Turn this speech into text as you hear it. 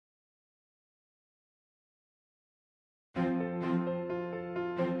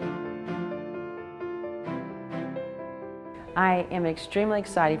I am extremely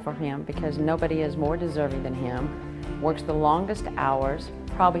excited for him because nobody is more deserving than him. Works the longest hours,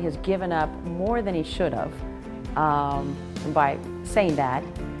 probably has given up more than he should have. And by saying that,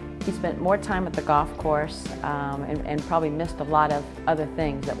 he spent more time at the golf course and probably missed a lot of other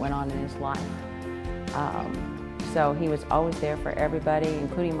things that went on in his life. So he was always there for everybody,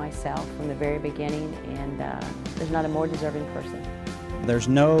 including myself, from the very beginning, and there's not a more deserving person. There's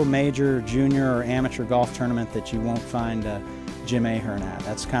no major junior or amateur golf tournament that you won't find Jim Ahern at.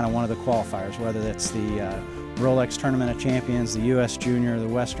 That's kind of one of the qualifiers, whether it's the Rolex Tournament of Champions, the U.S. Junior, the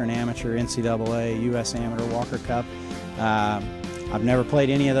Western Amateur, NCAA, U.S. Amateur, Walker Cup. I've never played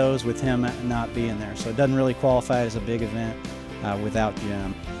any of those with him not being there, so it doesn't really qualify as a big event without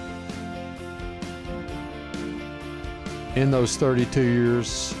Jim. In those 32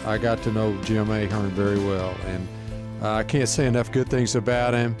 years, I got to know Jim Ahern very well, and I can't say enough good things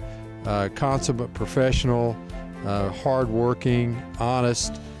about him. Consummate professional, hard-working,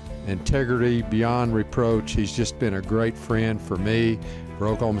 honest, integrity beyond reproach. He's just been a great friend for me, for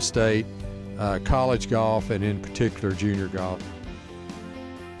Oklahoma State, college golf, and in particular junior golf.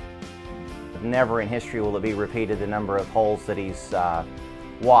 Never in history will it be repeated the number of holes that he's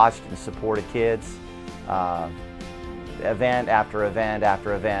watched and supported kids. Event after event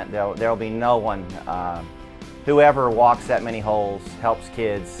after event, there'll be no one whoever walks that many holes, helps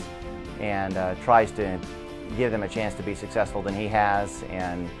kids, and tries to give them a chance to be successful than he has.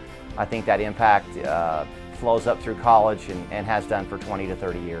 And I think that impact flows up through college and has done for 20 to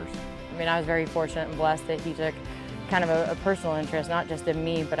 30 years. I mean, I was very fortunate and blessed that he took kind of a personal interest, not just in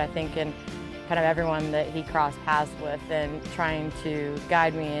me, but I think in kind of everyone that he crossed paths with, and trying to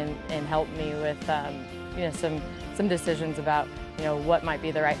guide me and help me with you know, some decisions about, you know, what might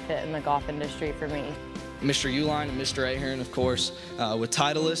be the right fit in the golf industry for me. Mr. Uline and Mr. Ahern, of course, with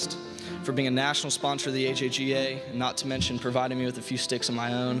Titleist, for being a national sponsor of the HAGA, and not to mention providing me with a few sticks of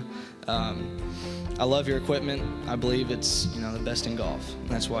my own. I love your equipment. I believe it's, you know, the best in golf, and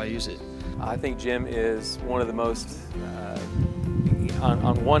that's why I use it. I think Jim is one of the most,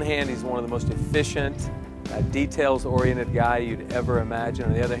 on one hand, he's one of the most efficient, details-oriented guy you'd ever imagine.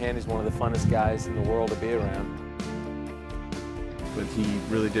 On the other hand, he's one of the funnest guys in the world to be around. But he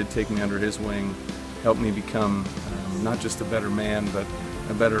really did take me under his wing, helped me become not just a better man, but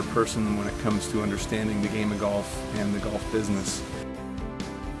a better person when it comes to understanding the game of golf and the golf business.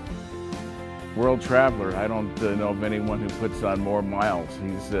 World traveler. I don't know of anyone who puts on more miles.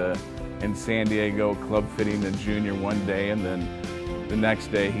 He's in San Diego club fitting the junior one day, and then the next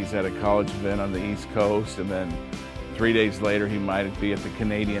day he's at a college event on the East Coast, and then 3 days later he might be at the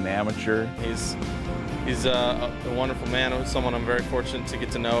Canadian Amateur. He's a wonderful man, someone I'm very fortunate to get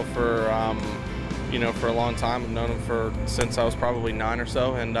to know for you know, for a long time. I've known him since I was probably 9 or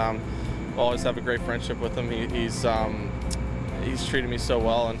so, and I'll always have a great friendship with him. He's treated me so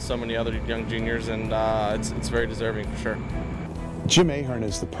well, and so many other young juniors, and it's very deserving for sure. Jim Ahern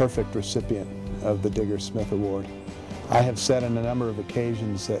is the perfect recipient of the Digger Smith Award. I have said on a number of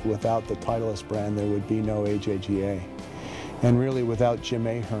occasions that without the Titleist brand there would be no HAGA. And really without Jim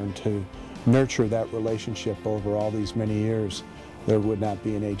Ahern to nurture that relationship over all these many years, there would not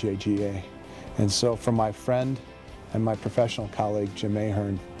be an HAGA. And so for my friend and my professional colleague, Jim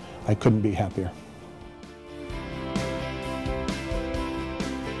Ahern, I couldn't be happier.